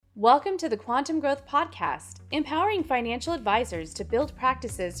Welcome to the Quantum Growth Podcast, empowering financial advisors to build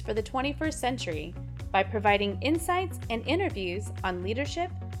practices for the 21st century by providing insights and interviews on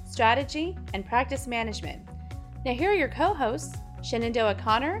leadership, strategy, and practice management. Now here are your co-hosts, Shenandoah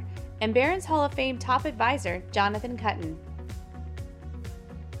Connor and Barron's Hall of Fame top advisor, Jonathan Kuttin.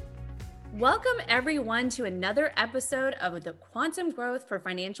 Welcome everyone to another episode of the Quantum Growth for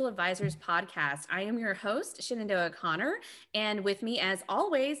Financial Advisors podcast. I am your host, Shenandoah Connor, and with me as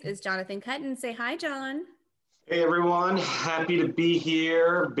always is Jonathan Kuttin. Say hi, John. Hey everyone, happy to be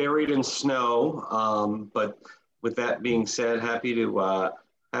here, buried in snow. But with that being said, happy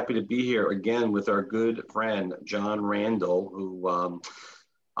to be here again with our good friend John Randall, who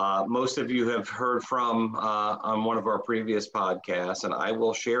most of you have heard from on one of our previous podcasts. And I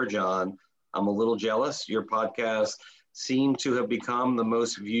will share, John, I'm a little jealous. Your podcast seemed to have become the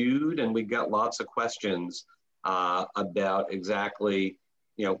most viewed, and we got lots of questions about exactly,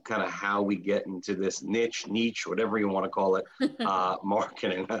 kind of how we get into this niche, whatever you want to call it,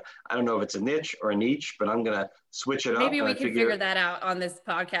 marketing. I don't know if it's a niche or a niche, but I'm going to switch it up. Maybe we can figure that out on this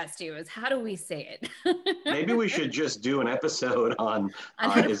podcast too, is how do we say it? Maybe we should just do an episode on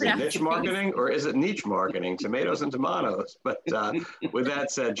is it niche marketing or is it niche marketing? Tomatoes and tomatoes. But with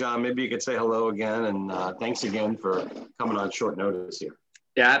that said, John, maybe you could say hello again. And thanks again for coming on short notice here.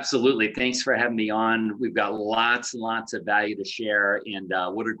 Yeah, absolutely. Thanks for having me on. We've got lots and lots of value to share, and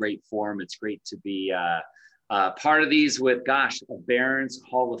what a great forum. It's great to be part of these with, a Barron's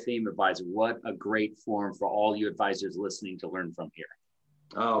Hall of Fame advisor. What a great forum for all you advisors listening to learn from here.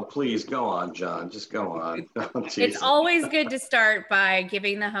 Oh, please go on, John. Just go on. Oh, it's always good to start by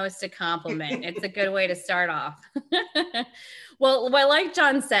giving the host a compliment. It's a good way to start off. Well, like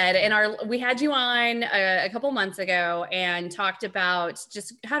John said, we had you on a couple months ago and talked about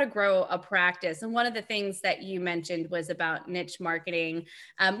just how to grow a practice. And one of the things that you mentioned was about niche marketing,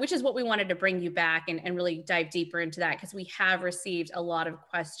 which is what we wanted to bring you back and really dive deeper into that, because we have received a lot of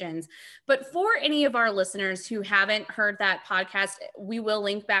questions. But for any of our listeners who haven't heard that podcast, we will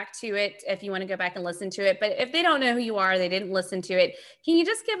link back to it if you want to go back and listen to it. But if they don't know who you are, they didn't listen to it, can you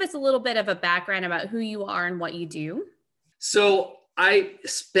just give us a little bit of a background about who you are and what you do? So I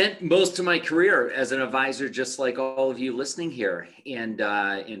spent most of my career as an advisor, just like all of you listening here. And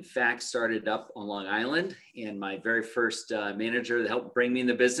in fact, started up on Long Island. And my very first manager that helped bring me in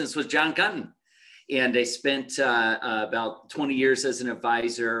the business was John Kuttin. And I spent about 20 years as an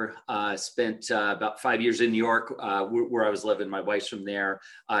advisor, spent about 5 years in New York, where I was living. My wife's from there.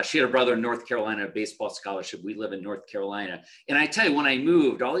 She had a brother in North Carolina, a baseball scholarship. We live in North Carolina. And I tell you, when I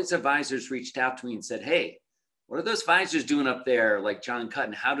moved, all these advisors reached out to me and said, hey, what are those advisors doing up there like John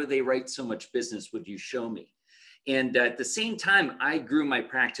Kuttin? How do they write so much business? Would you show me? And at the same time, I grew my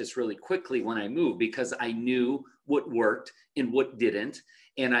practice really quickly when I moved because I knew what worked and what didn't.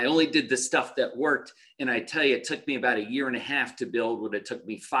 And I only did the stuff that worked. And I tell you, it took me about 1.5 years to build what it took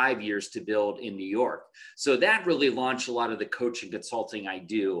me 5 years to build in New York. So that really launched a lot of the coaching consulting I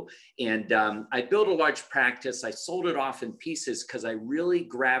do. And I built a large practice. I sold it off in pieces because I really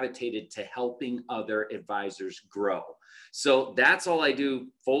gravitated to helping other advisors grow. So that's all I do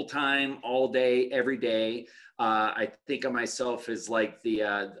full time, all day, every day. I think of myself as like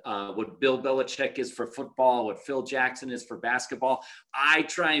what Bill Belichick is for football, what Phil Jackson is for basketball. I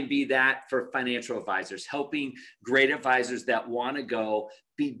try and be that for financial advisors, helping great advisors that want to go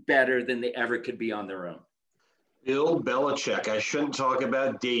be better than they ever could be on their own. Bill Belichick. I shouldn't talk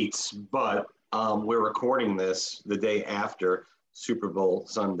about dates, but we're recording this the day after Super Bowl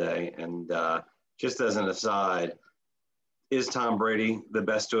Sunday. And just as an aside, is Tom Brady the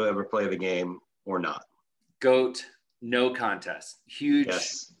best to ever play the game or not? GOAT, no contest. Huge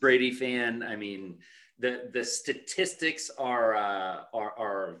Brady fan. I mean, the statistics are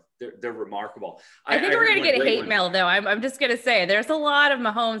they're remarkable. I think we're going to get hate mail, though. I'm just going to say there's a lot of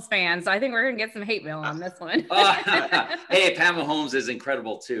Mahomes fans. So I think we're going to get some hate mail on this one. Hey, Pat Mahomes is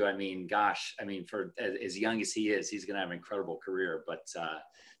incredible too. I mean, for as young as he is, he's going to have an incredible career. But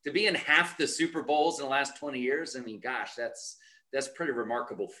to be in half the Super Bowls in the last 20 years, I mean, that's pretty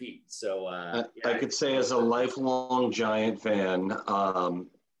remarkable feat. So I could say as a lifelong Giant fan, I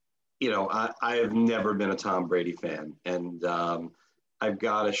have never been a Tom Brady fan. And I've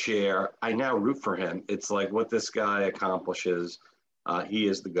got to share, I now root for him. It's like what this guy accomplishes. He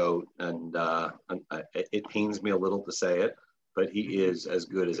is the GOAT. And it pains me a little to say it, but he is as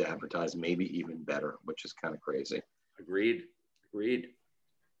good as advertised, maybe even better, which is kind of crazy. Agreed.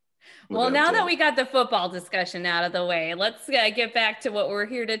 Well, now that we got the football discussion out of the way, let's get back to what we're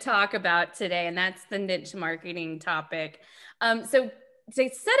here to talk about today, and that's the niche marketing topic. So to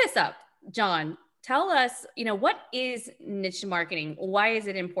set us up, John, tell us, what is niche marketing? Why is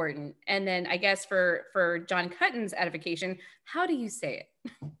it important? And then I guess for John Cutton's edification, how do you say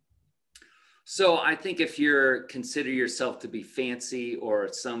it? So I think if you're consider yourself to be fancy or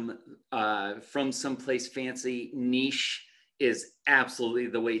from someplace fancy, niche is absolutely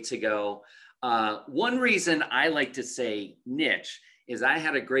the way to go. One reason I like to say niche is I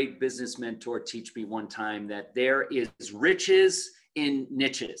had a great business mentor teach me one time that there is riches in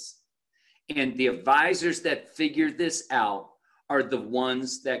niches. And the advisors that figured this out are the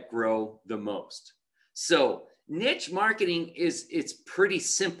ones that grow the most. So niche marketing it's pretty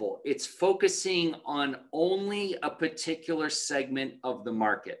simple. It's focusing on only a particular segment of the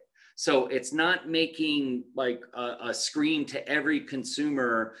market. So it's not making like a scream to every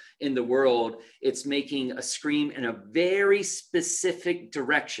consumer in the world. It's making a scream in a very specific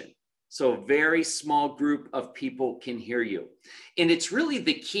direction. So a very small group of people can hear you. And it's really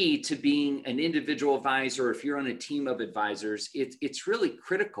the key to being an individual advisor. If you're on a team of advisors, it's really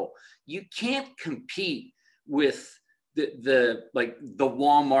critical. You can't compete with the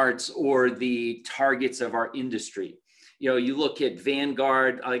Walmarts or the Targets of our industry. You look at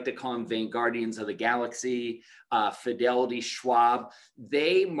Vanguard, I like to call them Vanguardians of the Galaxy, Fidelity, Schwab,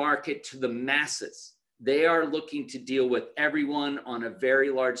 they market to the masses. They are looking to deal with everyone on a very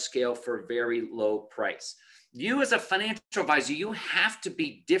large scale for a very low price. You as a financial advisor, you have to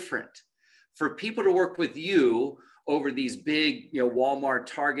be different. For people to work with you over these big, Walmart,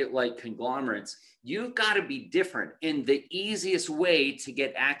 Target-like conglomerates, you've got to be different. And the easiest way to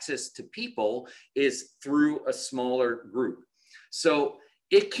get access to people is through a smaller group. So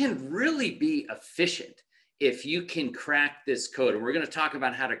it can really be efficient if you can crack this code. And we're going to talk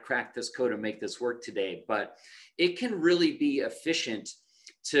about how to crack this code and make this work today, but it can really be efficient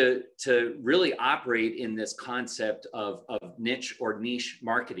to really operate in this concept of niche or niche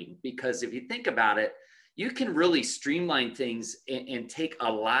marketing. Because if you think about it, you can really streamline things and take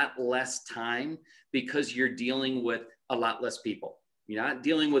a lot less time because you're dealing with a lot less people. You're not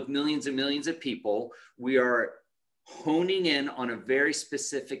dealing with millions and millions of people. We are honing in on a very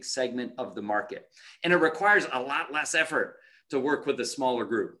specific segment of the market. And it requires a lot less effort to work with a smaller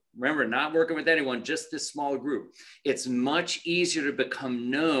group. Remember, not working with anyone, just this smaller group. It's much easier to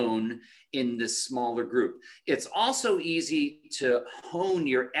become known in this smaller group. It's also easy to hone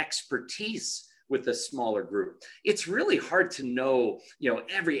your expertise with a smaller group. It's really hard to know,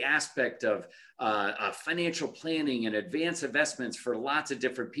 every aspect of financial planning and advanced investments for lots of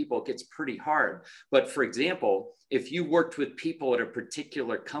different people. It gets pretty hard. But for example, if you worked with people at a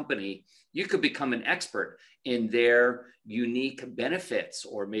particular company, you could become an expert in their unique benefits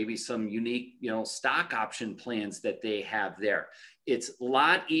or maybe some unique, stock option plans that they have there. It's a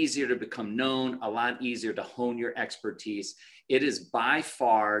lot easier to become known, a lot easier to hone your expertise. It is by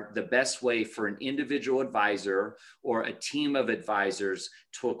far the best way for an individual advisor or a team of advisors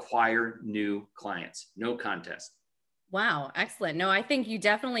to acquire new clients. No contest. Wow, excellent. No, I think you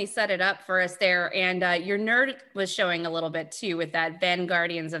definitely set it up for us there. And your nerd was showing a little bit too with that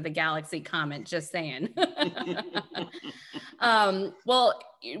Vanguardians of the Galaxy comment, just saying. Well,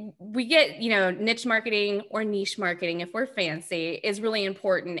 we get, niche marketing or niche marketing, if we're fancy, is really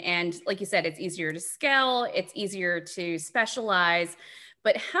important. And like you said, it's easier to scale, it's easier to specialize.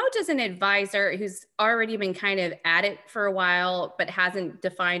 But how does an advisor who's already been kind of at it for a while, but hasn't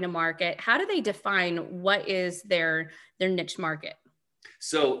defined a market, how do they define what is their niche market?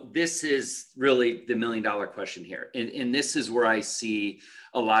 So this is really the $1 million question here. And this is where I see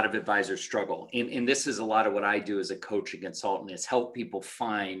a lot of advisors struggle. And this is a lot of what I do as a coach and consultant is help people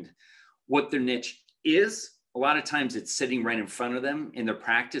find what their niche is. A lot of times it's sitting right in front of them in their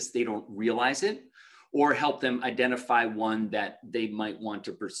practice. They don't realize it, or help them identify one that they might want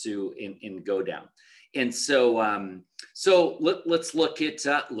to pursue and go down. And so, let's look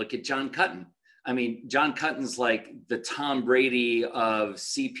at John Cutton. I mean, John Cutton's like the Tom Brady of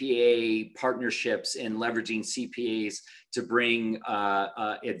CPA partnerships and leveraging CPAs to bring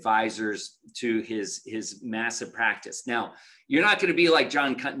advisors to his massive practice. Now, you're not going to be like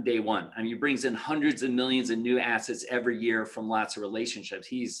John Cutton day one. I mean, he brings in hundreds of millions of new assets every year from lots of relationships.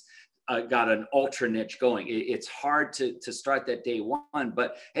 He's got an ultra niche going. It's hard to start that day one,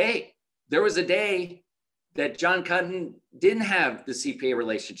 but hey, there was a day that John Cutton didn't have the CPA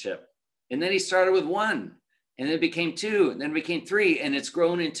relationship. And then he started with one, and then it became two, and then it became three, and it's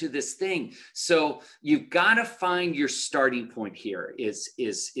grown into this thing. So you've got to find your starting point here is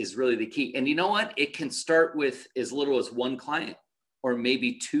really the key. And you know what? It can start with as little as one client or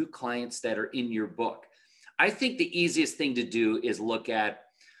maybe two clients that are in your book. I think the easiest thing to do is look at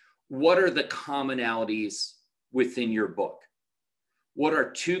what are the commonalities within your book? What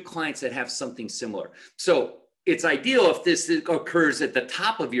are two clients that have something similar? So it's ideal if this occurs at the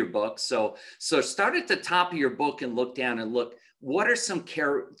top of your book. So start at the top of your book and look down and look, what are some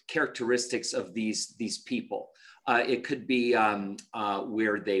characteristics of these people? It could be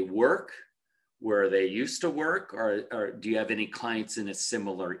where they work, where they used to work, or do you have any clients in a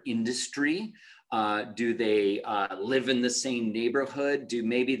similar industry? Do they live in the same neighborhood? Do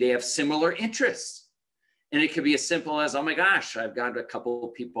maybe they have similar interests? And it could be as simple as, oh my gosh, I've got a couple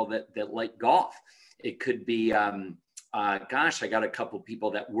of people that like golf. It could be, gosh, I got a couple of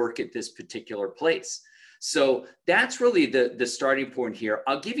people that work at this particular place. So that's really the starting point here.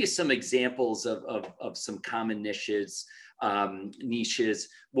 I'll give you some examples of some common niches.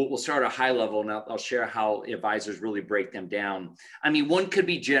 We'll start at a high level, and I'll share how advisors really break them down. I mean, one could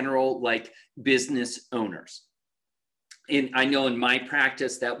be general, like business owners. And I know in my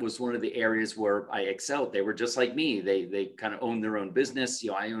practice, that was one of the areas where I excelled. They were just like me. They kind of owned their own business.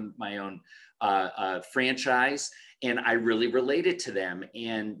 You know, I owned my own franchise, and I really related to them.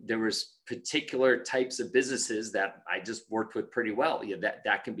 And there was particular types of businesses that I just worked with pretty well. Yeah,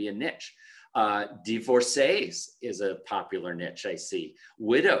 that can be a niche. Divorcees is a popular niche I see.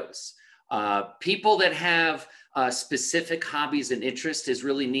 Widows, people that have specific hobbies and interests is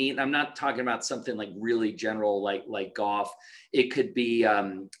really neat. I'm not talking about something like really general, like golf. It could be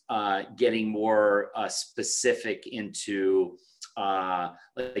getting more specific into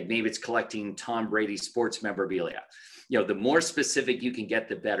like maybe it's collecting Tom Brady sports memorabilia. You know, the more specific you can get,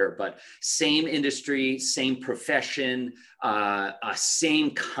 the better. But same industry, same profession,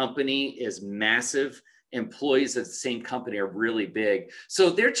 same company is massive. Employees of the same company are really big. So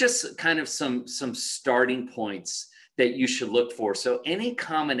they're just kind of some starting points that you should look for. So any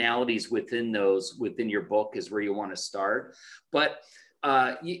commonalities within your book is where you want to start. But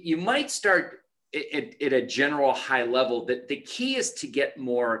you might start at a general high level. That the key is to get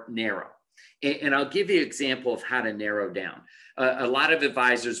more narrow. And I'll give you an example of how to narrow down. A lot of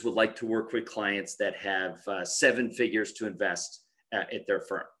advisors would like to work with clients that have 7 figures to invest at their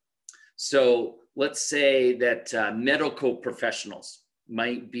firm. So let's say that medical professionals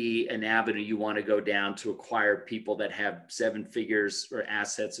might be an avenue you want to go down to acquire people that have 7 figures or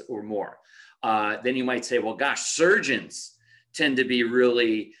assets or more. Then you might say, well, gosh, surgeons tend to be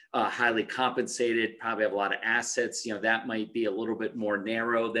really highly compensated, probably have a lot of assets. You know, that might be a little bit more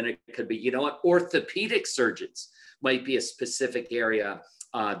narrow. Then it could be, you know what, orthopedic surgeons might be a specific area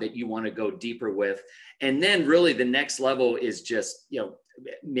that you want to go deeper with. And then really the next level is just, you know,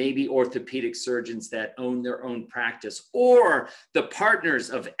 maybe orthopedic surgeons that own their own practice, or the partners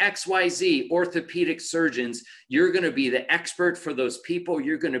of XYZ orthopedic surgeons. You're going to be the expert for those people.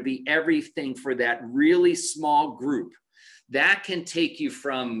 You're going to be everything for that really small group. That can take you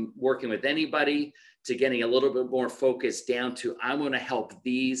from working with anybody to getting a little bit more focused down to, I want to help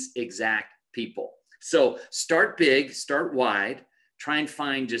these exact people. So start big, start wide, try and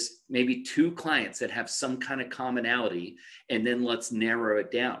find just maybe 2 clients that have some kind of commonality, and then let's narrow it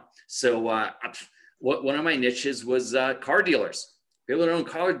down. So one of my niches was car dealers. People that own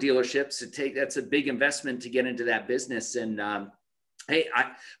car dealerships, that's a big investment to get into that business. And hey,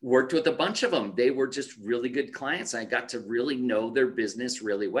 I worked with a bunch of them. They were just really good clients. I got to really know their business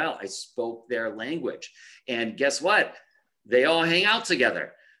really well. I spoke their language. And guess what? They all hang out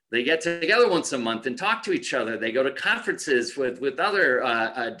together. They get together once a month and talk to each other. They go to conferences with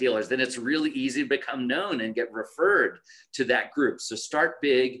other dealers. Then it's really easy to become known and get referred to that group. So start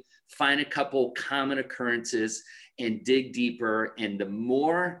big, find a couple common occurrences, and dig deeper. And the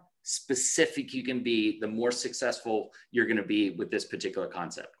more specific you can be, the more successful you're going to be with this particular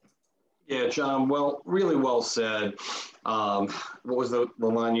concept. Yeah, John, well, really well said. What was the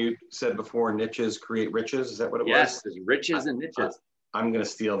line you said before? Niches create riches. Is that what it was? Yes, there's riches and niches. I'm going to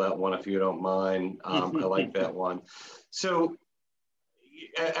steal that one if you don't mind. I like that one. So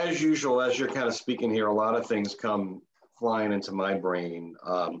as usual, as you're kind of speaking here, a lot of things come flying into my brain.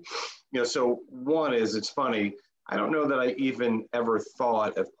 You know, so one is, it's funny, I don't know that I even ever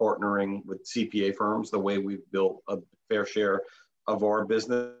thought of partnering with CPA firms the way we've built a fair share of our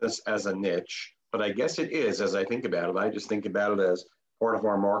business as a niche, but I guess it is, as I think about it. I just think about it as part of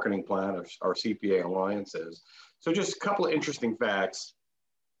our marketing plan, our CPA alliances. So just a couple of interesting facts.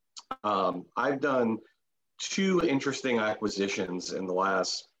 I've done 2 interesting acquisitions in the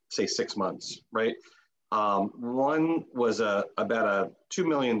last, say, 6 months, right? One was about a $2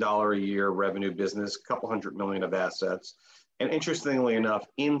 million a year revenue business, a couple $100 million of assets. And interestingly enough,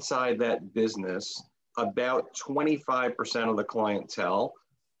 inside that business, about 25% of the clientele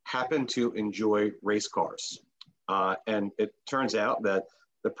happen to enjoy race cars. And it turns out that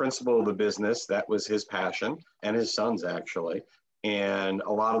the principal of the business, that was his passion, and his son's actually. And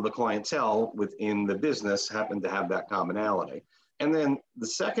a lot of the clientele within the business happen to have that commonality. And then the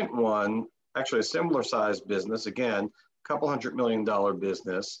second one, actually a similar sized business, again, couple $100 million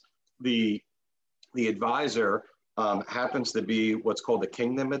business. The advisor happens to be what's called a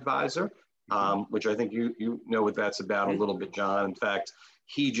Kingdom Advisor, which I think you know what that's about a little bit, John. In fact,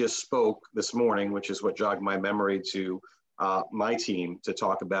 he just spoke this morning, which is what jogged my memory to my team to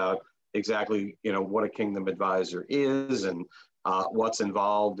talk about exactly, what a Kingdom Advisor is and what's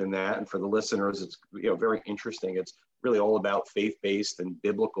involved in that. And for the listeners, it's very interesting. It's really all about faith-based and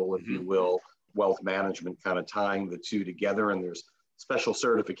biblical, if you will, wealth management, kind of tying the two together. And there's special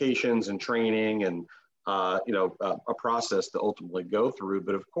certifications and training and a process to ultimately go through.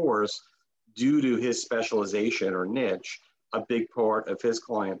 But of course, due to his specialization or niche, a big part of his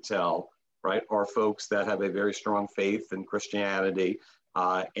clientele, right, are folks that have a very strong faith in Christianity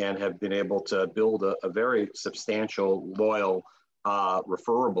and have been able to build a very substantial, loyal,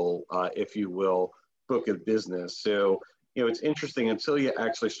 referable, if you will, book of business. So, it's interesting until you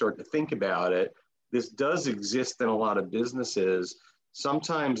actually start to think about it. This does exist in a lot of businesses.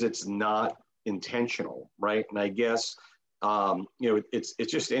 Sometimes it's not intentional, right? And I guess,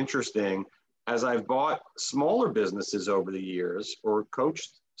 it's just interesting. As I've bought smaller businesses over the years or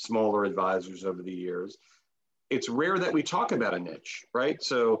coached smaller advisors over the years, it's rare that we talk about a niche, right?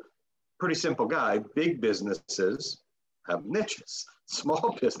 So pretty simple guy, big businesses have niches.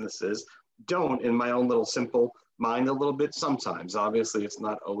 Small businesses don't, in my own little simple mind a little bit sometimes. Obviously, it's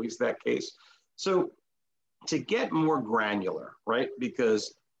not always that case. So to get more granular, right?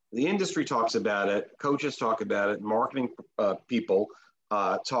 Because the industry talks about it, coaches talk about it, marketing people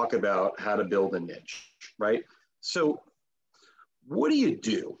talk about how to build a niche, right? So what do you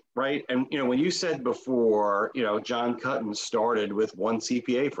do, right? And, when you said before, John Cutton started with one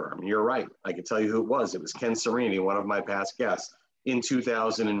CPA firm, you're right. I can tell you who it was. It was Ken Serini, one of my past guests in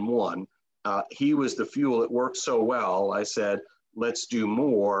 2001. He was the fuel. It worked so well. I said, let's do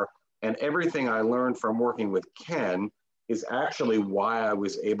more. And everything I learned from working with Ken is actually why I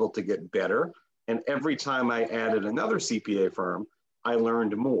was able to get better. And every time I added another CPA firm, I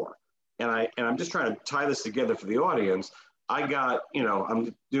learned more. And I'm just trying to tie this together for the audience. I got,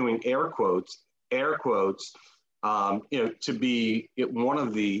 I'm doing air quotes, to be one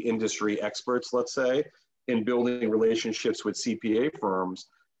of the industry experts, let's say, in building relationships with CPA firms,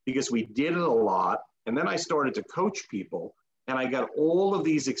 because we did it a lot. And then I started to coach people, and I got all of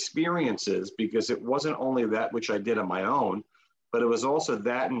these experiences because it wasn't only that which I did on my own, but it was also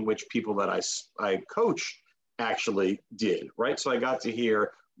that in which people that I coached actually did, right? So I got to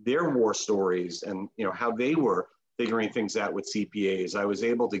hear their war stories and, how they were figuring things out with CPAs. I was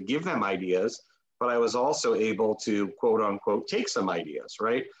able to give them ideas, but I was also able to, quote unquote, take some ideas,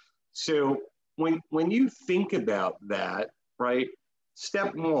 right? So when you think about that, right,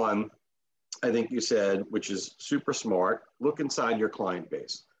 step one, I think you said, which is super smart, look inside your client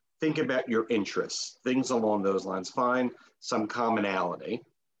base. Think about your interests, things along those lines. Find some commonality.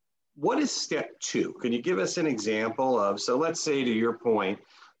 What is step two? Can you give us an example of, so let's say to your point,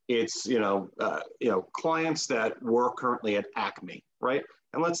 it's, clients that work currently at Acme, right?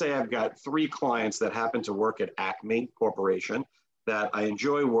 And let's say I've got 3 clients that happen to work at Acme Corporation that I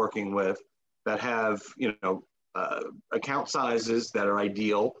enjoy working with, that have, account sizes that are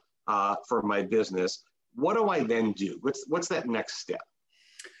ideal for my business. What do I then do? What's that next step?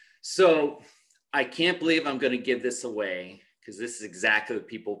 So I can't believe I'm going to give this away, because this is exactly what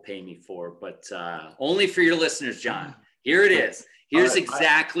people pay me for, but only for your listeners, John. Here it is. Here's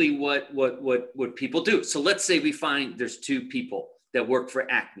exactly what people do. So let's say we find there's 2 people that work for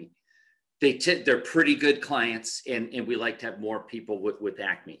Acme. They're pretty good clients, and we like to have more people with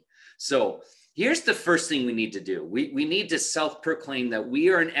Acme. So here's the first thing we need to do. We need to self-proclaim that we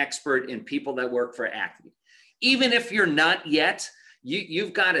are an expert in people that work for Acme. Even if you're not yet,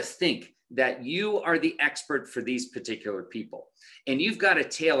 you've got to think that you are the expert for these particular people. And you've got to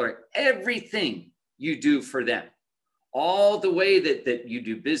tailor everything you do for them. All the way that you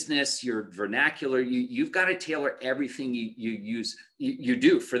do business, your vernacular, you've got to tailor everything you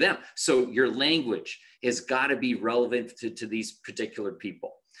do for them. So your language has got to be relevant to these particular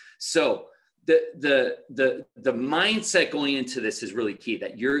people. So the mindset going into this is really key,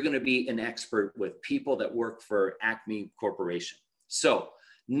 that you're going to be an expert with people that work for Acme Corporation. So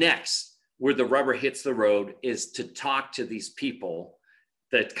next, where the rubber hits the road, is to talk to these people,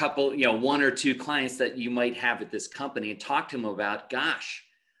 the couple, 1 or 2 clients that you might have at this company, and talk to them about, gosh,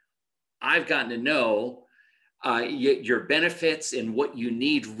 I've gotten to know your benefits and what you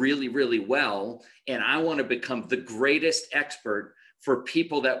need really, really well. And I want to become the greatest expert for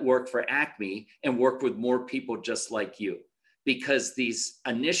people that work for Acme and work with more people just like you. because these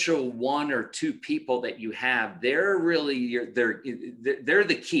initial 1 or 2 people that you have, they're really they're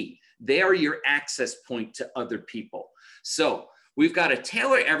the key. They are your access point to other people. So we've got to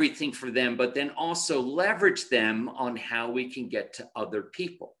tailor everything for them, but then also leverage them on how we can get to other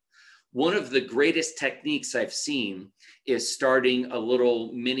people. One of the greatest techniques I've seen is starting a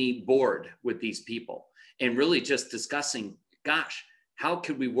little mini board with these people and really just discussing, gosh, how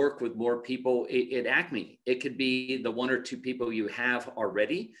could we work with more people at Acme? It could be the 1 or 2 people you have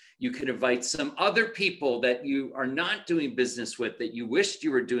already. You could invite some other people that you are not doing business with, that you wished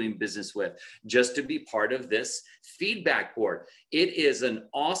you were doing business with, just to be part of this feedback board. It is an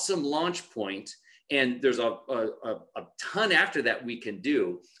awesome launch point. And there's a ton after that we can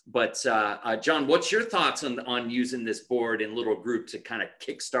do. But John, what's your thoughts on using this board in little groups to kind of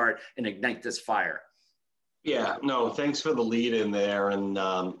kickstart and ignite this fire? Yeah, no, thanks for the lead in there. And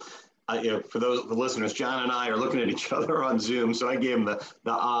for the listeners, John and I are looking at each other on Zoom, so I gave him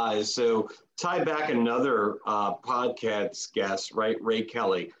the eyes. So tie back another podcast guest, right? Ray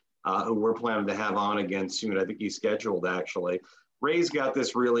Kelly, who we're planning to have on again soon. I think he's scheduled actually. Ray's got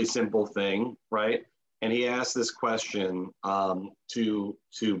this really simple thing, right? And he asked this question to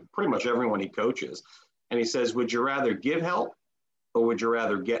pretty much everyone he coaches. And he says, would you rather give help or would you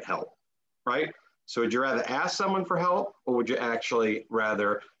rather get help, right? So would you rather ask someone for help or would you actually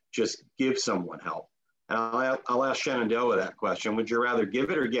rather just give someone help? And I'll ask Shenandoah that question. Would you rather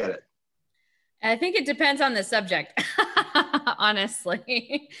give it or get it? I think it depends on the subject,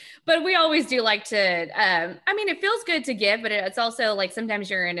 honestly. But we always do like to, it feels good to give, but it's also like sometimes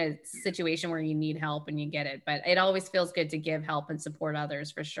you're in a situation where you need help and you get it. But it always feels good to give help and support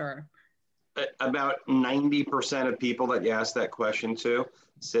others for sure. About 90% of people that you asked that question to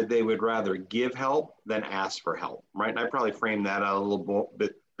said they would rather give help than ask for help, right? And I probably framed that out a little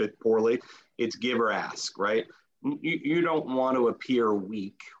bit poorly. It's give or ask, right? You don't want to appear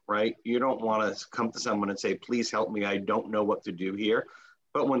weak, right? You don't want to come to someone and say, please help me. I don't know what to do here.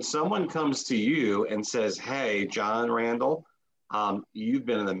 But when someone comes to you and says, hey, John Randall, you've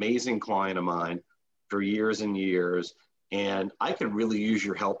been an amazing client of mine for years and years, and I could really use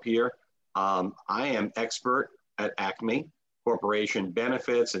your help here. I am expert at Acme Corporation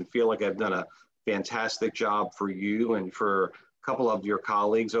benefits and feel like I've done a fantastic job for you and for a couple of your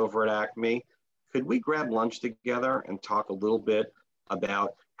colleagues over at Acme. Could we grab lunch together and talk a little bit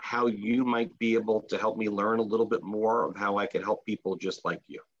about how you might be able to help me learn a little bit more of how I could help people just like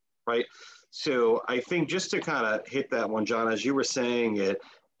you, right? So I think just to kind of hit that one, John, as you were saying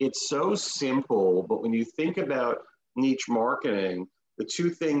it's so simple, but when you think about niche marketing, the 2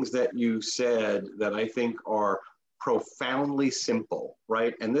 things that you said that I think are profoundly simple,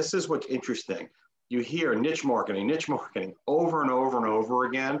 right? And this is what's interesting. You hear niche marketing over and over and over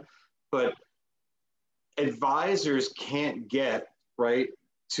again, but advisors can't get right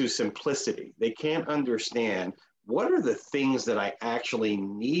to simplicity. They can't understand what are the things that I actually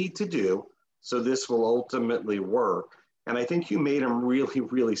need to do so this will ultimately work. And I think you made them really,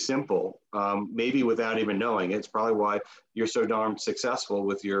 really simple, maybe without even knowing. It's probably why you're so darn successful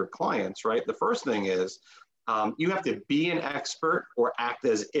with your clients, right? The first thing is you have to be an expert or act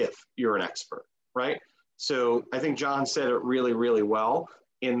as if you're an expert, right? So I think John said it really, really well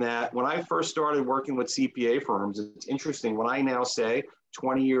in that when I first started working with CPA firms, it's interesting when I now say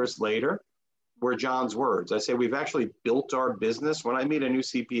 20 years later, were John's words. I say we've actually built our business when I meet a new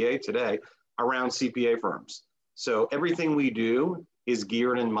CPA today around CPA firms. So everything we do is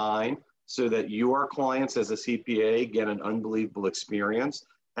geared in mind so that your clients as a CPA get an unbelievable experience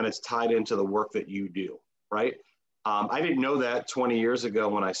and it's tied into the work that you do, right? I didn't know that 20 years ago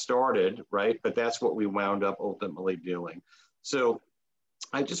when I started, right? But that's what we wound up ultimately doing. So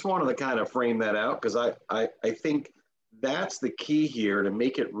I just wanted to kind of frame that out because I think that's the key here to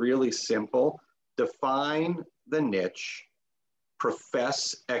make it really simple. Define the niche,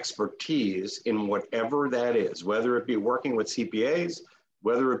 profess expertise in whatever that is, whether it be working with CPAs,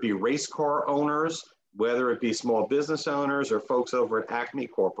 whether it be race car owners, whether it be small business owners or folks over at Acme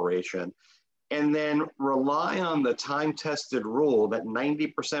Corporation, and then rely on the time-tested rule that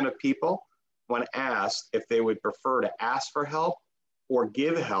 90% of people, when asked if they would prefer to ask for help or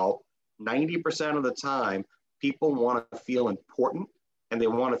give help, 90% of the time, people want to feel important and they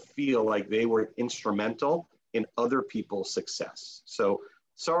want to feel like they were instrumental in other people's success. So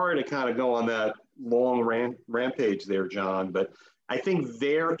sorry to kind of go on that long rampage there, John, but I think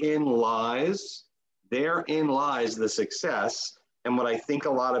therein lies the success. And what I think a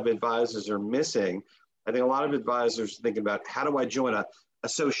lot of advisors are missing, I think a lot of advisors think about how do I join a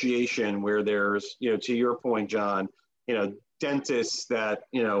association where there's, to your point, John, dentists that,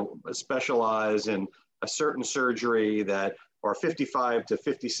 specialize in a certain surgery that are 55 to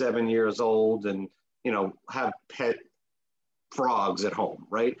 57 years old and, you know, have pet frogs at home,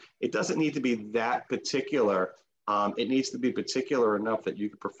 right? It doesn't need to be that particular. It needs to be particular enough that you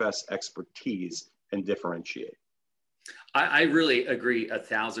can profess expertise and differentiate. I really agree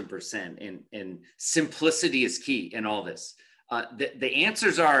 1,000%. And simplicity is key in all this. The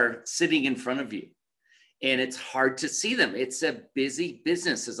answers are sitting in front of you, and it's hard to see them. It's a busy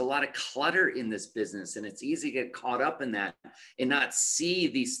business. There's a lot of clutter in this business, and it's easy to get caught up in that and not see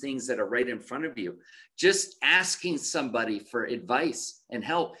these things that are right in front of you. Just asking somebody for advice and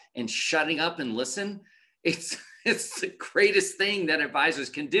help and shutting up and listen, it's the greatest thing that advisors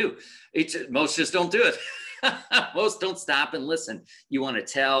can do. Most just don't do it. Most don't stop and listen. You want to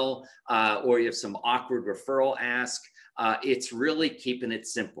tell, or you have some awkward referral ask. It's really keeping it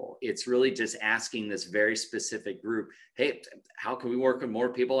simple. It's really just asking this very specific group, hey, how can we work with more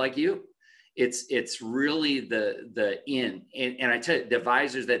people like you? It's really the in. And I tell you, the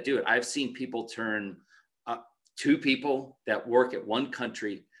advisors that do it, I've seen people turn 2 people that work at one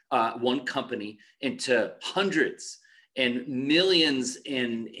company into hundreds and millions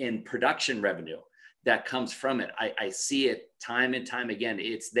in production revenue that comes from it. I see it time and time again.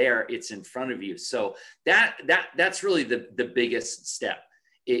 It's there, it's in front of you. So that's really the biggest step,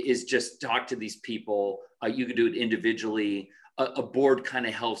 is just talk to these people. You can do it individually. A board kind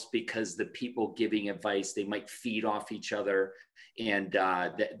of helps because the people giving advice, they might feed off each other, and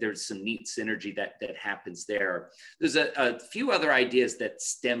there's some neat synergy that happens there. There's a few other ideas that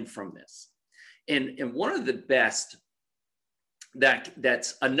stem from this. And one of the best,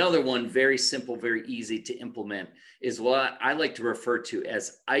 that's another one, very simple, very easy to implement, is what I like to refer to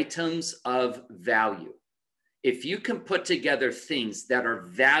as items of value. If you can put together things that are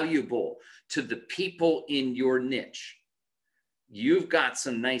valuable to the people in your niche, you've got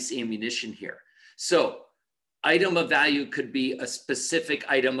some nice ammunition here. So item of value could be a specific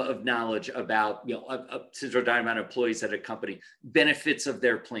item of knowledge about, since we're talking about employees at a company, benefits of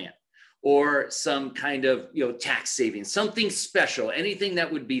their plan, or some kind of tax savings, something special, anything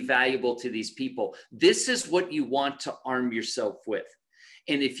that would be valuable to these people. This is what you want to arm yourself with.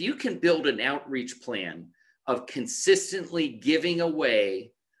 And if you can build an outreach plan of consistently giving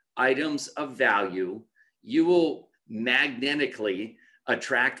away items of value, you will magnetically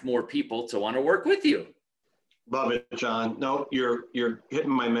attract more people to want to work with you. Love it, John. No, you're hitting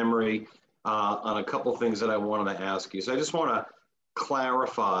my memory on a couple things that I wanted to ask you. So I just want to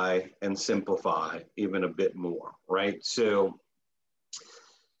clarify and simplify even a bit more, right? So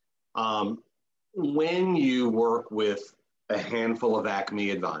when you work with a handful of Acme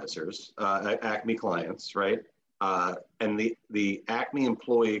advisors, Acme clients, right? And the Acme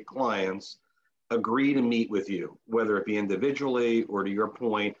employee clients agree to meet with you, whether it be individually or, to your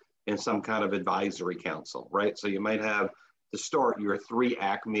point, in some kind of advisory council, right? So you might have to start your 3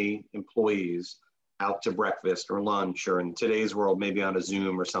 Acme employees out to breakfast or lunch, or in today's world, maybe on a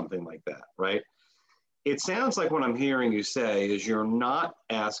Zoom or something like that, right? It sounds like what I'm hearing you say is you're not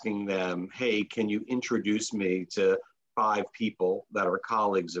asking them, hey, can you introduce me to 5 people that are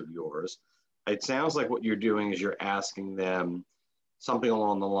colleagues of yours? It sounds like what you're doing is you're asking them something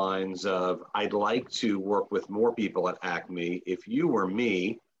along the lines of, I'd like to work with more people at Acme. If you were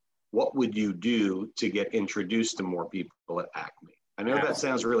me, what would you do to get introduced to more people at Acme? I know that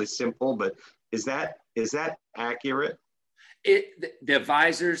sounds really simple, but is that accurate? The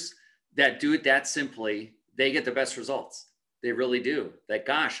advisors that do it that simply, they get the best results. They really do. That,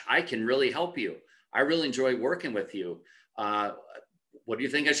 gosh, I can really help you. I really enjoy working with you. What do you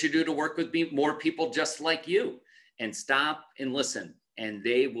think I should do to work with more people just like you? And stop and listen, and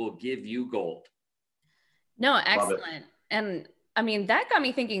they will give you gold. No, excellent. And I mean, that got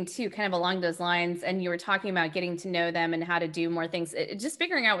me thinking too, kind of along those lines. And you were talking about getting to know them and how to do more things, just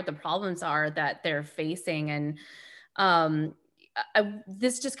figuring out what the problems are that they're facing. And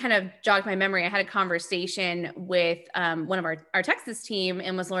this just kind of jogged my memory. I had a conversation with one of our Texas team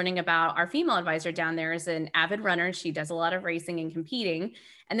and was learning about our female advisor down there is an avid runner. She does a lot of racing and competing.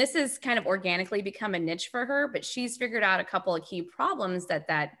 And this has kind of organically become a niche for her, but she's figured out a couple of key problems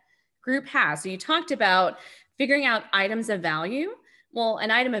that group has. So you talked about figuring out items of value. Well, an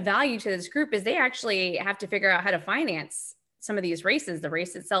item of value to this group is they actually have to figure out how to finance some of these races. The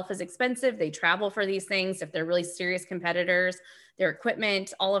race itself is expensive. They travel for these things. If they're really serious competitors, their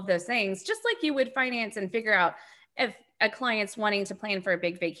equipment, all of those things, just like you would finance and figure out if a client's wanting to plan for a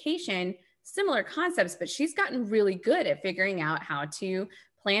big vacation, similar concepts, but she's gotten really good at figuring out how to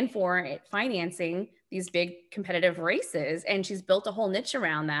plan for it, financing these big competitive races. And she's built a whole niche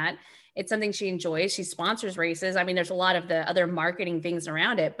around that. It's something she enjoys. She sponsors races. I mean, there's a lot of the other marketing things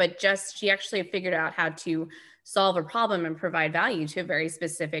around it, but just she actually figured out how to solve a problem and provide value to a very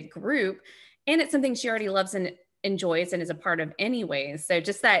specific group. And it's something she already loves and enjoys and is a part of anyways. So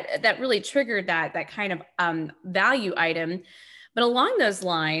just that really triggered that kind of value item. But along those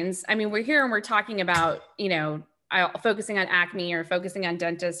lines, I mean, we're here and we're talking about, focusing on acne or focusing on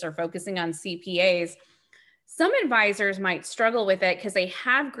dentists or focusing on CPAs. Some advisors might struggle with it because they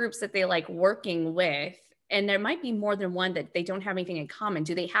have groups that they like working with, and there might be more than one that they don't have anything in common.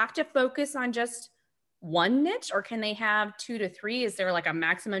 Do they have to focus on just one niche, or can they have 2 to 3? Is there like a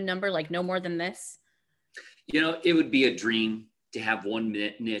maximum number, like no more than this? It would be a dream to have one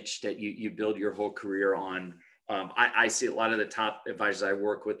niche that you build your whole career on. I see a lot of the top advisors I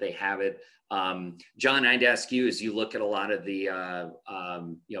work with, they have it. John, I'd ask you, as you look at a lot of the,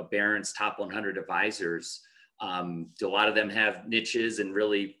 Barron's top 100 advisors, do a lot of them have niches and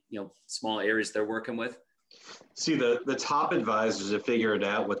really, small areas they're working with? See, the top advisors have figured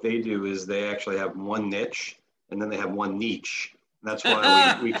out what they do is they actually have one niche and then they have one niche. That's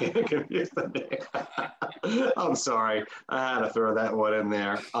why we can't confuse the name. I'm sorry. I had to throw that one in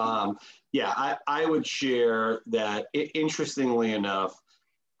there. I would share that, interestingly enough,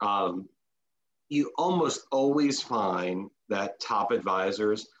 you almost always find that top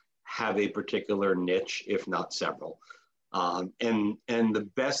advisors have a particular niche, if not several. And the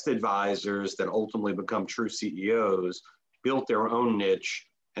best advisors that ultimately become true CEOs built their own niche.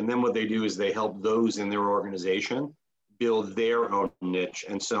 And then what they do is they help those in their organization build their own niche,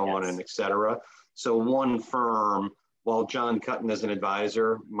 and so on and et cetera. So one firm, while John Cutton as an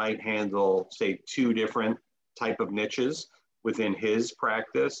advisor might handle, say, 2 different type of niches within his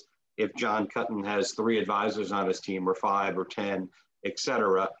practice, if John Cutton has 3 advisors on his team, or 5 or 10, et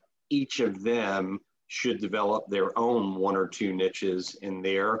cetera, each of them should develop their own 1 or 2 niches in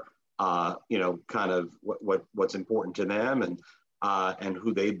their, kind of what's important to them, and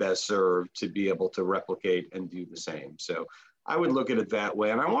who they best serve to be able to replicate and do the same. So I would look at it that way.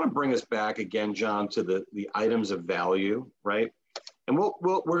 And I want to bring us back again, John, to the items of value, right? And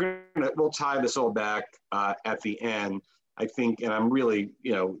we'll tie this all back at the end, I think. And I'm really,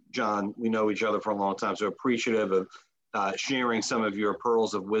 John, we know each other for a long time, so appreciative of sharing some of your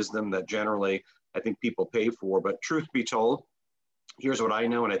pearls of wisdom that generally I think people pay for. But truth be told, here's what I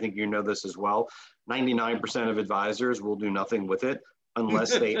know, and I think you know this as well. 99% of advisors will do nothing with it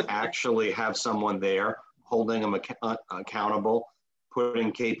unless they actually have someone there holding them accountable,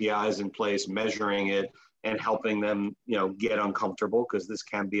 putting KPIs in place, measuring it, and helping them, get uncomfortable, because this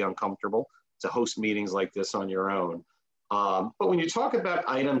can be uncomfortable to host meetings like this on your own. But when you talk about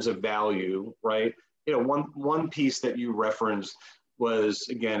items of value, right, one piece that you referenced was,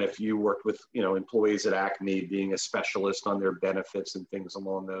 again, if you worked with, employees at Acme, being a specialist on their benefits and things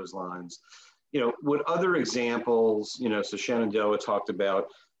along those lines. Would other examples, so Shenandoah talked about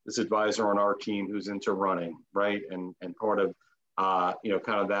this advisor on our team who's into running, right? And part of,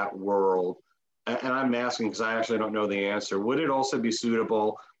 kind of that world. And I'm asking because I actually don't know the answer. Would it also be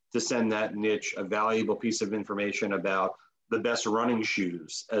suitable to send that niche a valuable piece of information about the best running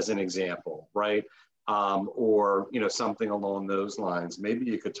shoes, as an example, right? Or something along those lines? Maybe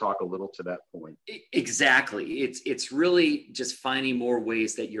you could talk a little to that point. Exactly. It's really just finding more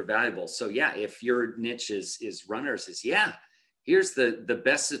ways that you're valuable. So yeah, if your niche is runners, here's the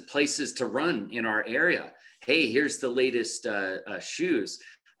best places to run in our area. Hey, here's the latest shoes.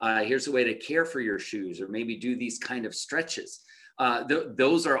 Here's a way to care for your shoes, or maybe do these kind of stretches.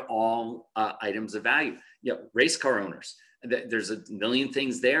 Those are all items of value. Race car owners. There's a million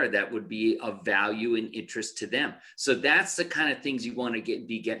things there that would be of value and interest to them. So that's the kind of things you want to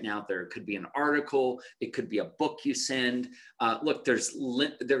be getting out there. It could be an article. It could be a book you send. Look,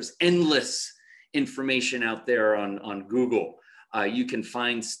 there's endless information out there on Google. You can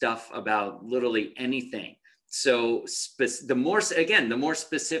find stuff about literally anything. So the more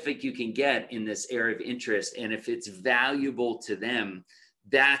specific you can get in this area of interest, and if it's valuable to them,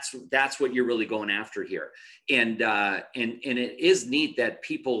 that's what you're really going after here. And it is neat that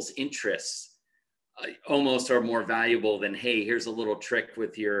people's interests almost are more valuable than, hey, here's a little trick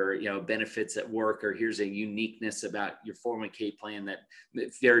with your benefits at work, or here's a uniqueness about your 401k plan that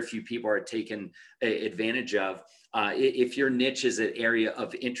very few people are taking advantage of. If your niche is an area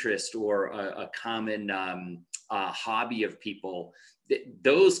of interest or a common hobby of people,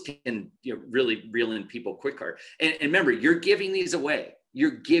 those can really reel in people quicker. And remember, you're giving these away.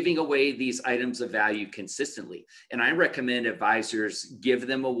 You're giving away these items of value consistently. And I recommend advisors give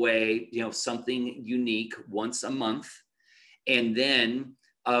them away, something unique once a month. And then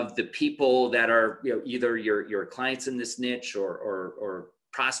of the people that are, either your clients in this niche or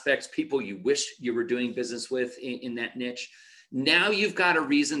prospects, people you wish you were doing business with in that niche, Now you've got a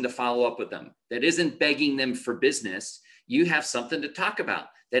reason to follow up with them. That isn't begging them for business. You have something to talk about.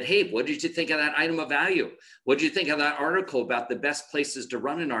 That, hey, what did you think of that item of value? What did you think of that article about the best places to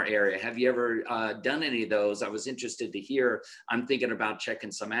run in our area? Have you ever done any of those? I was interested to hear. I'm thinking about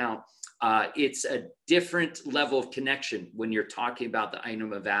checking some out. It's a different level of connection when you're talking about the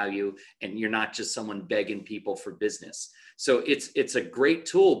item of value and you're not just someone begging people for business. So it's a great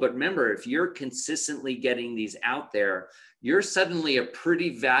tool. But remember, if you're consistently getting these out there, you're suddenly a pretty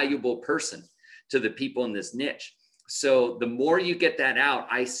valuable person to the people in this niche. So the more you get that out,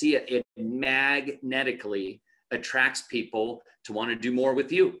 I see it magnetically attracts people to want to do more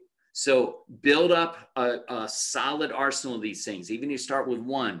with you. So build up a solid arsenal of these things. Even you start with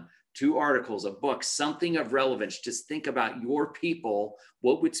 1, 2 articles, a book, something of relevance. Just think about your people,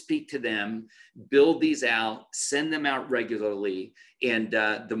 what would speak to them, build these out, send them out regularly. And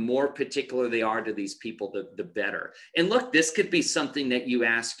the more particular they are to these people, the better. And look, this could be something that you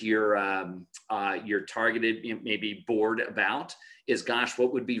ask your targeted maybe board about is, gosh,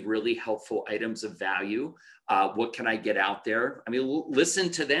 what would be really helpful items of value? What can I get out there? I mean,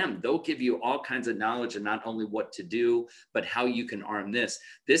 listen to them. They'll give you all kinds of knowledge and not only what to do, but how you can arm this.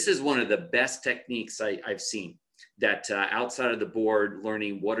 This is one of the best techniques I've seen, that outside of the board,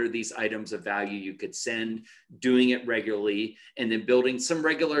 learning what are these items of value you could send, doing it regularly, and then building some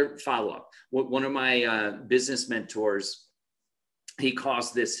regular follow-up. One of my business mentors, he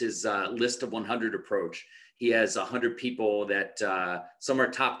calls this his list of 100 approach. He has 100 people that some are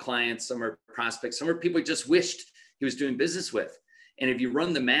top clients, some are prospects, some are people he just wished he was doing business with. And if you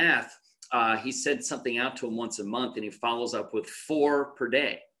run the math, he sends something out to him once a month and he follows up with 4 per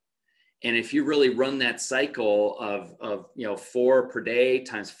day. And if you really run that cycle of 4 per day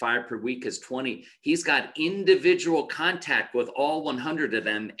times 5 per week is 20, he's got individual contact with all 100 of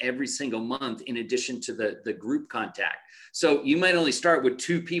them every single month, in addition to the group contact. So you might only start with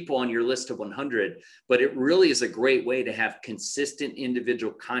 2 people on your list of 100, but it really is a great way to have consistent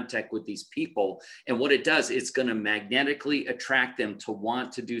individual contact with these people. And what it does, it's going to magnetically attract them to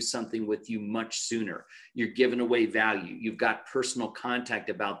want to do something with you much sooner. You're giving away value. You've got personal contact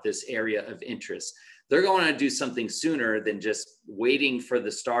about this area of interest. They're going to do something sooner than just waiting for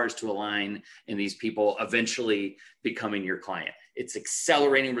the stars to align and these people eventually becoming your client. It's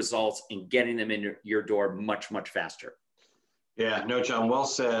accelerating results and getting them in your door much, much faster. Yeah, no, John, well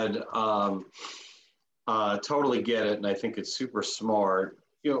said. Totally get it. And I think it's super smart.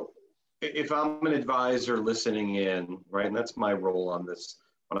 If I'm an advisor listening in, right, and that's my role on this,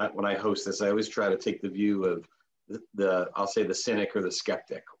 when I host this, I always try to take the view of I'll say the cynic or the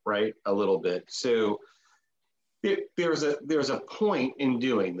skeptic, right, a little bit. So there's a point in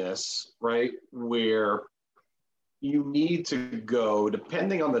doing this, right, where you need to go,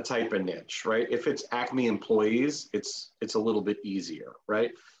 depending on the type of niche, right? If it's Acme employees, it's a little bit easier, right?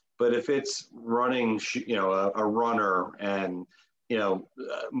 But if it's running, a runner and,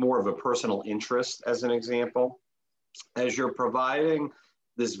 more of a personal interest, as an example, as you're providing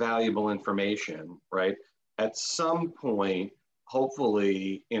this valuable information, right? At some point,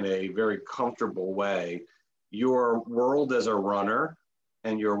 hopefully in a very comfortable way, your world as a runner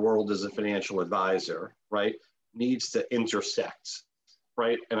and your world as a financial advisor, right, needs to intersect,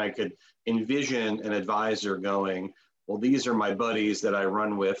 right? And I could envision an advisor going, well, these are my buddies that I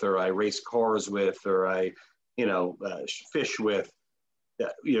run with, or I race cars with, or I, fish with,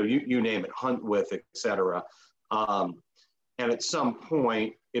 you name it, hunt with, etc. And at some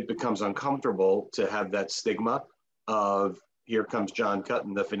point, it becomes uncomfortable to have that stigma of, here comes John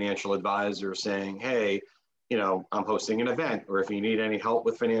Cutton, the financial advisor, saying, hey, I'm hosting an event, or if you need any help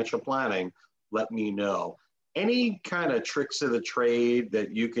with financial planning, let me know. Any kind of tricks of the trade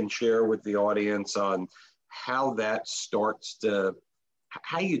that you can share with the audience on how that starts to,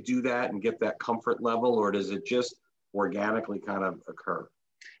 how you do that and get that comfort level, or does it just organically kind of occur?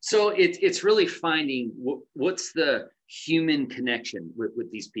 So it's really finding what's the human connection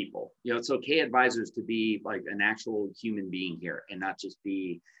with these people. It's okay, advisors, to be like an actual human being here and not just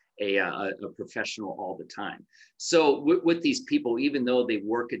be a professional all the time. So with these people, even though they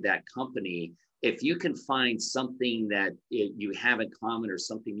work at that company, if you can find something that you have in common or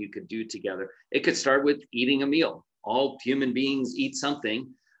something you could do together, it could start with eating a meal. All human beings eat something.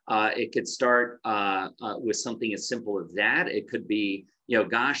 It could start with something as simple as that. It could be,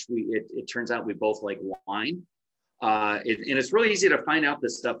 it turns out we both like wine. And it's really easy to find out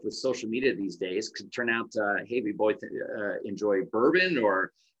this stuff with social media these days. It could turn out, hey, we both enjoy bourbon,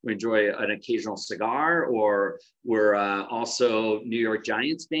 or we enjoy an occasional cigar, or we're also New York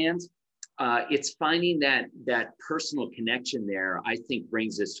Giants fans. it's finding that personal connection there, I think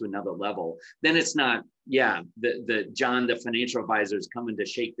brings us to another level. Then it's not, the John, the financial advisor, is coming to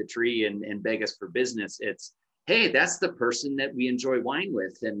shake the tree and beg us for business. It's, hey, that's the person that we enjoy wine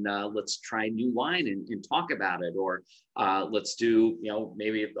with, and let's try new wine and talk about it. Or let's do,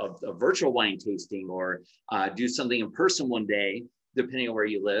 maybe a virtual wine tasting, or do something in person one day, depending on where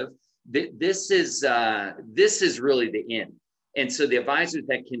you live. This is really the end. And so the advisors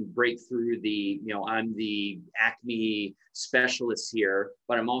that can break through I'm the Acme specialist here,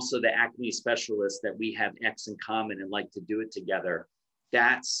 but I'm also the Acme specialist that we have X in common and like to do it together.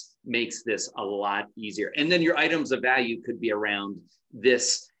 That makes this a lot easier. And then your items of value could be around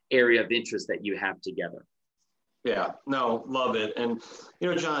this area of interest that you have together. Yeah, no, love it. And,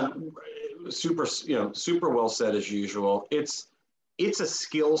 John, super well said as usual. It's a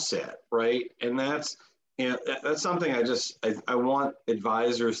skill set, right? And that's something I want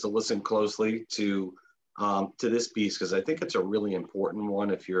advisors to listen closely to this piece, because I think it's a really important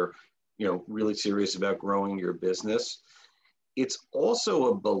one if you're, really serious about growing your business. It's also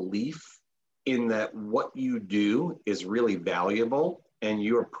a belief in that what you do is really valuable and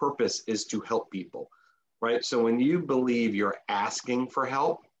your purpose is to help people, right? So when you believe you're asking for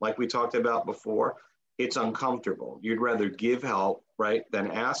help, like we talked about before, it's uncomfortable. You'd rather give help, right,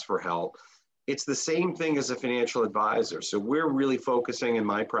 than ask for help. It's the same thing as a financial advisor. So we're really focusing in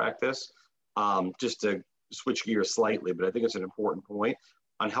my practice, just to switch gears slightly, but I think it's an important point,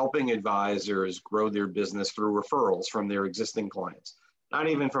 on helping advisors grow their business through referrals from their existing clients. Not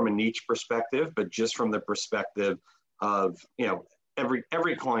even from a niche perspective, but just from the perspective of,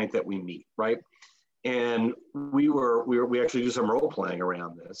 every client that we meet, right? And we actually do some role playing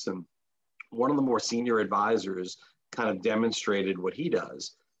around this. And one of the more senior advisors kind of demonstrated what he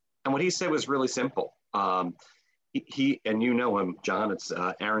does. And what he said was really simple. He and you know him, John, it's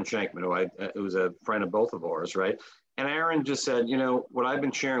Aaron Shankman, who was a friend of both of ours, right? And Aaron just said, what I've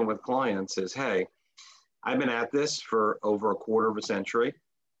been sharing with clients is, hey, I've been at this for over a quarter of a century.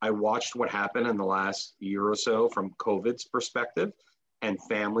 I watched what happened in the last year or so from COVID's perspective, and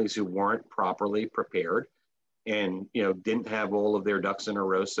families who weren't properly prepared and, didn't have all of their ducks in a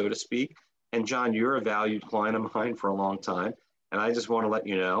row, so to speak. And John, you're a valued client of mine for a long time. And I just want to let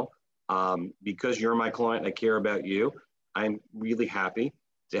you know, because you're my client, I care about you. I'm really happy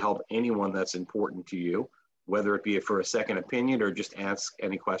to help anyone that's important to you, whether it be for a second opinion or just ask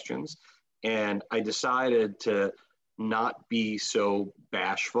any questions. And I decided to not be so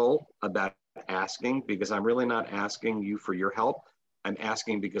bashful about asking, because I'm really not asking you for your help. I'm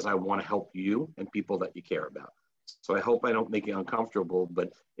asking because I want to help you and people that you care about. So I hope I don't make you uncomfortable,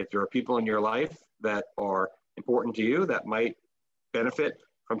 but if there are people in your life that are important to you that might benefit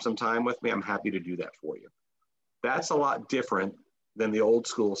from some time with me, I'm happy to do that for you. That's a lot different than the old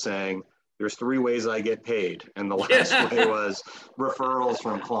school saying, there's 3 ways I get paid. And the last way was referrals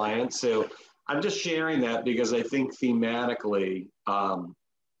from clients. So I'm just sharing that because I think thematically,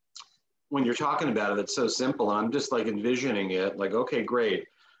 when you're talking about it, it's so simple. And I'm just like envisioning it like, okay, great.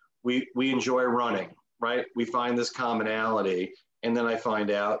 We enjoy running, right? We find this commonality. And then I find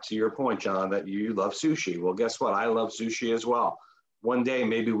out, to your point, John, that you love sushi. Well, guess what? I love sushi as well. One day,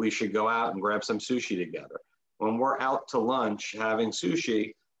 maybe we should go out and grab some sushi together. When we're out to lunch having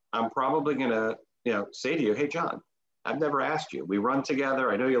sushi, I'm probably going to, say to you, hey, John, I've never asked you. We run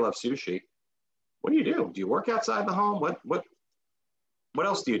together. I know you love sushi. What do you do? Do you work outside the home? What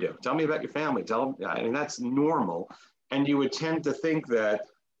else do you do? Tell me about your family. That's normal. And you would tend to think that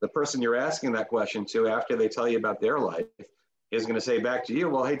the person you're asking that question to, after they tell you about their life, is going to say back to you,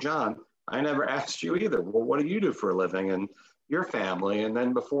 well, hey, John, I never asked you either. Well, what do you do for a living and your family? And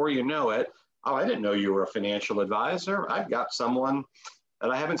then before you know it, oh, I didn't know you were a financial advisor. I've got someone that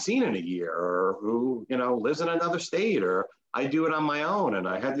I haven't seen in a year, or who, lives in another state, or I do it on my own. And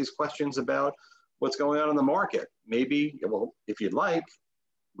I had these questions about what's going on in the market. Maybe, well, if you'd like,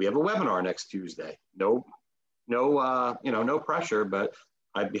 we have a webinar next Tuesday. No pressure, but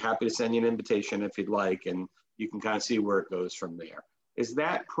I'd be happy to send you an invitation if you'd like, and you can kind of see where it goes from there. Is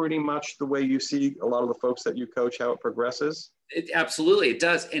that pretty much the way you see a lot of the folks that you coach, how it progresses? Absolutely, it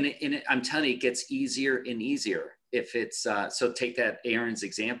does. And I'm telling you, it gets easier and easier. If it's, so take that Aaron's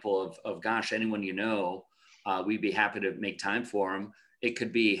example of gosh, anyone we'd be happy to make time for them. It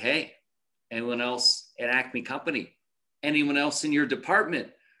could be, hey, anyone else at Acme Company, anyone else in your department,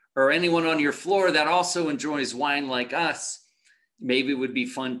 or anyone on your floor that also enjoys wine like us, maybe it would be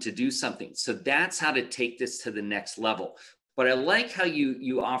fun to do something. So that's how to take this to the next level. But I like how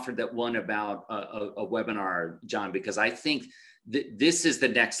you offered that one about a webinar, John, because I think this is the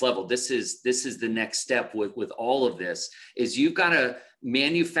next level. This is the next step with all of this, is you've got to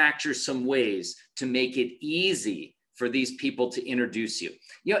manufacture some ways to make it easy for these people to introduce you.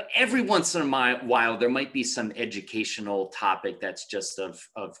 You know, every once in a while, there might be some educational topic that's just of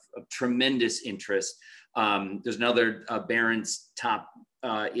tremendous interest. There's another Barron's top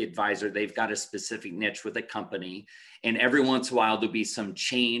advisor. They've got a specific niche with a company, and every once in a while there'll be some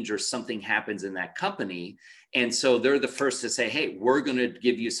change or something happens in that company. And so they're the first to say, hey, we're going to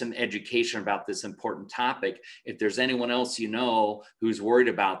give you some education about this important topic. If there's anyone else you know who's worried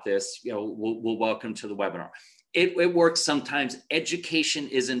about this, you know, we'll welcome to the webinar. It works sometimes. Education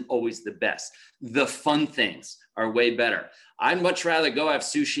isn't always the best. The fun things are way better. I'd much rather go have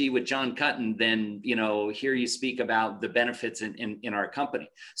sushi with John Cutton than, you know, hear you speak about the benefits in our company.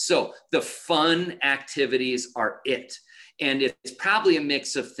 So the fun activities are it. And it's probably a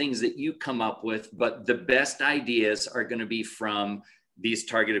mix of things that you come up with, but the best ideas are going to be from these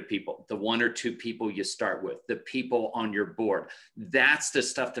targeted people, the 1 or 2 people you start with, the people on your board. That's the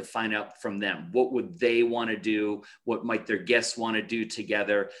stuff to find out from them. What would they want to do? What might their guests want to do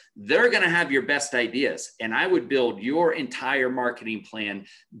together? They're going to have your best ideas. And I would build your entire marketing plan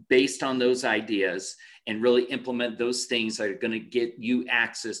based on those ideas and really implement those things that are going to get you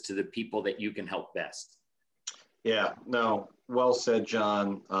access to the people that you can help best. Yeah, no, well said,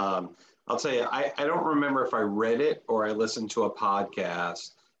 John. I'll tell you, I don't remember if I read it or I listened to a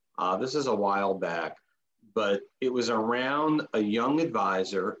podcast. This is a while back, but it was around a young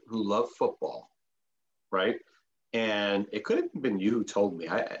advisor who loved football, right? And it could have been you who told me.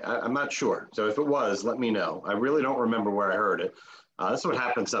 I'm not sure. So if it was, let me know. I really don't remember where I heard it. That's what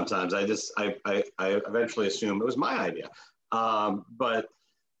happens sometimes. I eventually assume it was my idea. But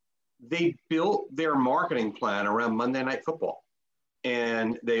they built their marketing plan around Monday Night Football.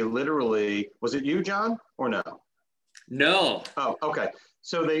 And they literally, was it you, John, or no? No. Oh, okay.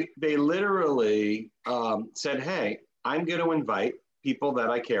 So they literally said, hey, I'm going to invite people that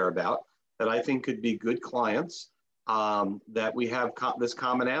I care about, that I think could be good clients, that we have this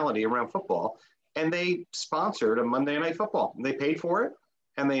commonality around football. And they sponsored a Monday Night Football. And they paid for it,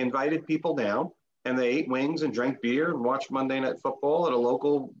 and they invited people down, and they ate wings and drank beer and watched Monday Night Football at a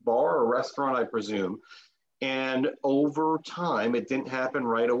local bar or restaurant, I presume. And over time, it didn't happen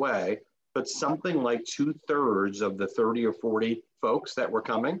right away, but something like 2/3 of the 30 or 40 folks that were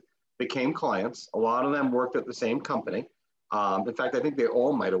coming became clients. A lot of them worked at the same company. In fact, I think they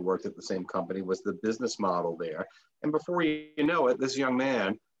all might have worked at the same company, was the business model there. And before you know it, this young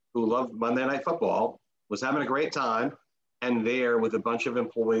man who loved Monday Night Football was having a great time and there with a bunch of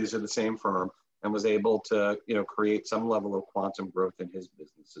employees of the same firm, and was able to, you know, create some level of quantum growth in his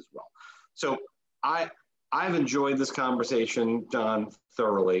business as well. So I've enjoyed this conversation, John,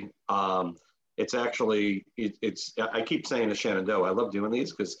 thoroughly. It's actually, I keep saying to Shenandoah, I love doing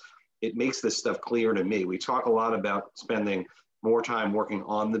these because it makes this stuff clear to me. We talk a lot about spending more time working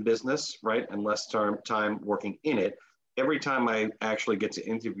on the business, right? And less time working in it. Every time I actually get to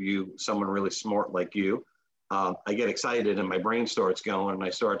interview someone really smart like you, I get excited and my brain starts going and I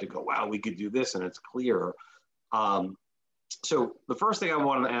start to go, wow, we could do this, and it's clearer. So the first thing I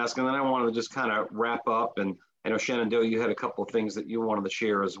wanted to ask, and then I wanted to just kind of wrap up, and I know Shenandoah, you had a couple of things that you wanted to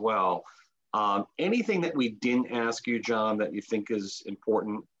share as well. Anything that we didn't ask you, John, that you think is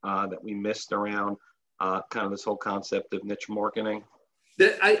important that we missed around kind of this whole concept of niche marketing?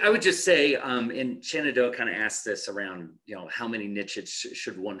 I would just say, and Shenandoah kind of asked this around, you know, how many niches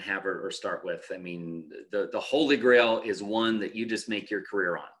should one have or start with? I mean, the Holy Grail is one that you just make your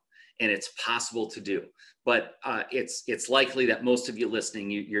career on. And it's possible to do, but it's likely that most of you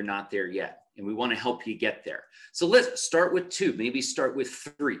listening, you're not there yet, and we want to help you get there. So let's start with 2, maybe start with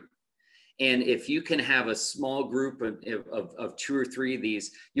 3. And if you can have a small group of 2 or 3 of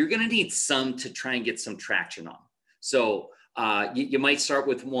these, you're going to need some to try and get some traction on. So you might start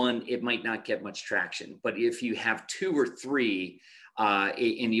with 1, it might not get much traction, but if you have 2 or 3,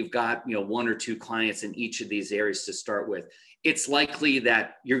 and you've got, you know, 1 or 2 clients in each of these areas to start with, it's likely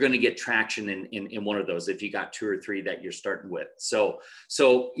that you're going to get traction in one of those if you got 2 or 3 that you're starting with. So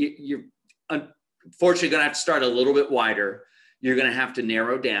you're unfortunately going to have to start a little bit wider. You're going to have to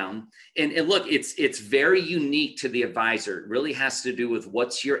narrow down. And look, it's very unique to the advisor. It really has to do with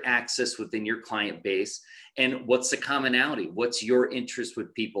what's your access within your client base and what's the commonality. What's your interest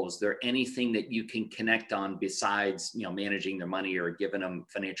with people? Is there anything that you can connect on besides, you know, managing their money or giving them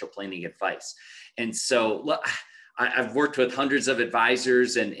financial planning advice? And so look, I've worked with hundreds of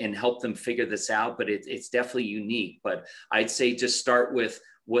advisors and helped them figure this out, but it's definitely unique. But I'd say just start with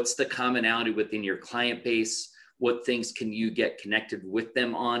what's the commonality within your client base. What things can you get connected with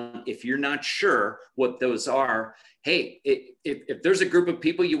them on? If you're not sure what those are, hey, if there's a group of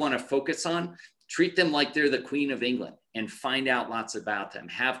people you want to focus on, treat them like they're the Queen of England and find out lots about them.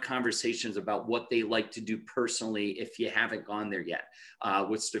 Have conversations about what they like to do personally if you haven't gone there yet.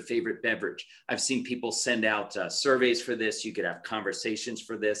 What's their favorite beverage? I've seen people send out surveys for this. You could have conversations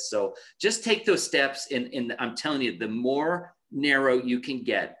for this. So just take those steps. And I'm telling you, the more narrow you can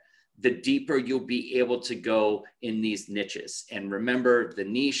get, the deeper you'll be able to go in these niches. And remember, the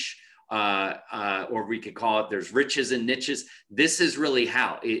niche, or we could call it, there's riches and niches. This is really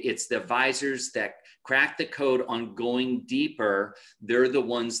how it's the advisors that crack the code on going deeper. They're the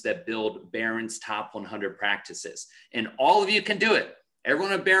ones that build Barron's top 100 practices. And all of you can do it.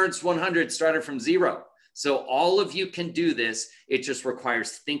 Everyone at Barron's 100 started from zero. So all of you can do this. It just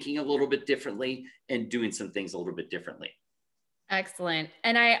requires thinking a little bit differently and doing some things a little bit differently. Excellent.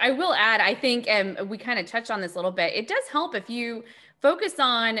 And I will add, I think, and we kind of touched on this a little bit, it does help if you focus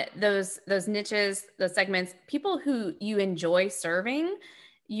on those niches, those segments, people who you enjoy serving,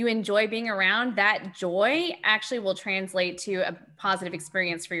 you enjoy being around. That joy actually will translate to a positive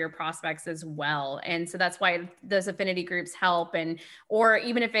experience for your prospects as well. And so that's why those affinity groups help. Or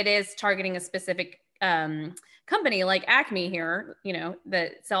even if it is targeting a specific company like Acme here,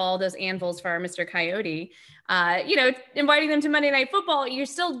 that sell all those anvils for our Mr. Coyote, inviting them to Monday Night Football, you're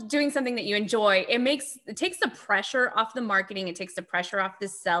still doing something that you enjoy. It takes the pressure off the marketing. It takes the pressure off the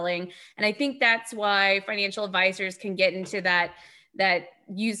selling. And I think that's why financial advisors can get into that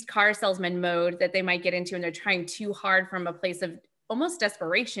used car salesman mode that they might get into, and they're trying too hard from a place of almost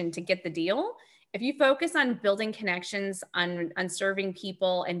desperation to get the deal. If you focus on building connections, on serving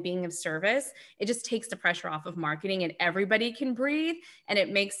people and being of service, it just takes the pressure off of marketing, and everybody can breathe, and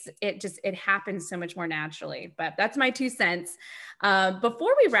it happens so much more naturally. But that's my 2 cents.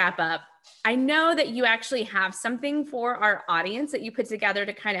 Before we wrap up, I know that you actually have something for our audience that you put together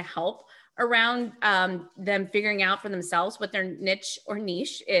to kind of help around them figuring out for themselves what their niche or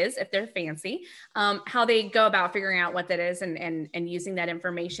niche is, if they're fancy, how they go about figuring out what that is and using that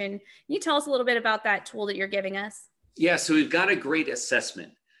information. Can you tell us a little bit about that tool that you're giving us? Yeah, so we've got a great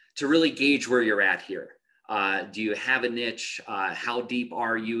assessment to really gauge where you're at here. Do you have a niche? How deep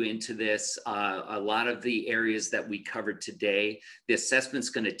are you into this? A lot of the areas that we covered today, the assessment's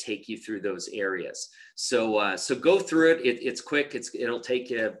going to take you through those areas. So go through it. It's quick. It'll take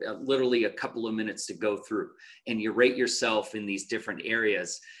you literally a couple of minutes to go through, and you rate yourself in these different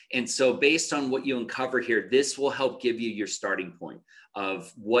areas. And so based on what you uncover here, this will help give you your starting point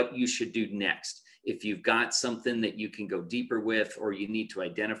of what you should do next. If you've got something that you can go deeper with, or you need to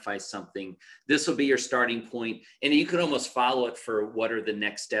identify something, this will be your starting point. And you can almost follow it for what are the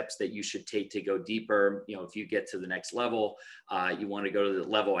next steps that you should take to go deeper. If you get to the next level, you want to go to the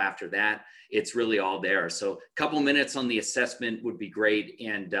level after that, it's really all there. So a couple minutes on the assessment would be great.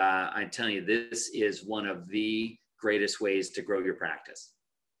 And I'm telling you, this is one of the greatest ways to grow your practice.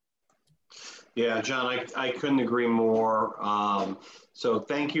 Yeah, John, I couldn't agree more. So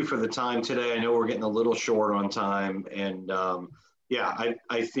thank you for the time today. I know we're getting a little short on time. And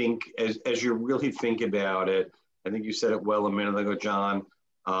I think as you really think about it, I think you said it well a minute ago, John,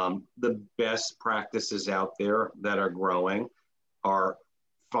 the best practices out there that are growing are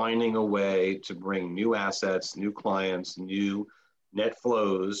finding a way to bring new assets, new clients, new net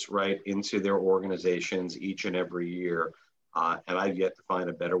flows right into their organizations each and every year. And I've yet to find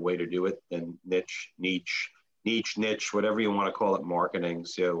a better way to do it than niche, whatever you want to call it, marketing.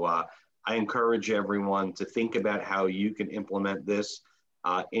 So I encourage everyone to think about how you can implement this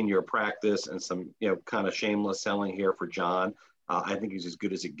in your practice, and some, kind of shameless selling here for John. I think he's as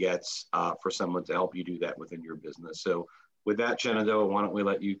good as it gets for someone to help you do that within your business. So with that, Shenandoah, why don't we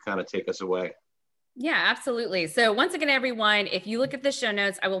let you kind of take us away? Yeah, absolutely. So once again, everyone, if you look at the show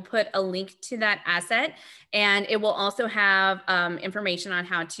notes, I will put a link to that asset, and it will also have information on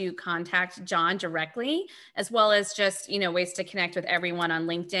how to contact John directly, as well as just, ways to connect with everyone on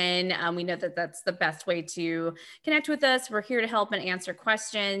LinkedIn. We know that that's the best way to connect with us. We're here to help and answer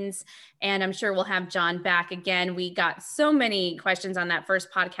questions, and I'm sure we'll have John back again. We got so many questions on that first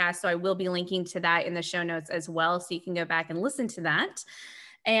podcast, so I will be linking to that in the show notes as well, so you can go back and listen to that.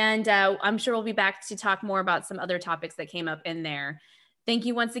 And I'm sure we'll be back to talk more about some other topics that came up in there. Thank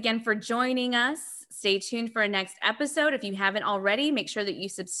you once again for joining us. Stay tuned for our next episode. If you haven't already, make sure that you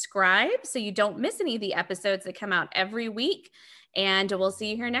subscribe so you don't miss any of the episodes that come out every week. And we'll see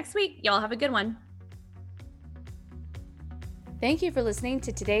you here next week. Y'all have a good one. Thank you for listening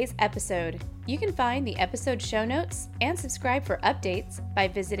to today's episode. You can find the episode show notes and subscribe for updates by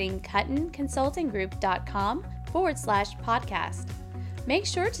visiting cuttonconsultinggroup.com/podcast. Make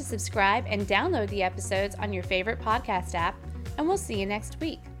sure to subscribe and download the episodes on your favorite podcast app, and we'll see you next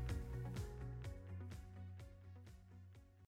week.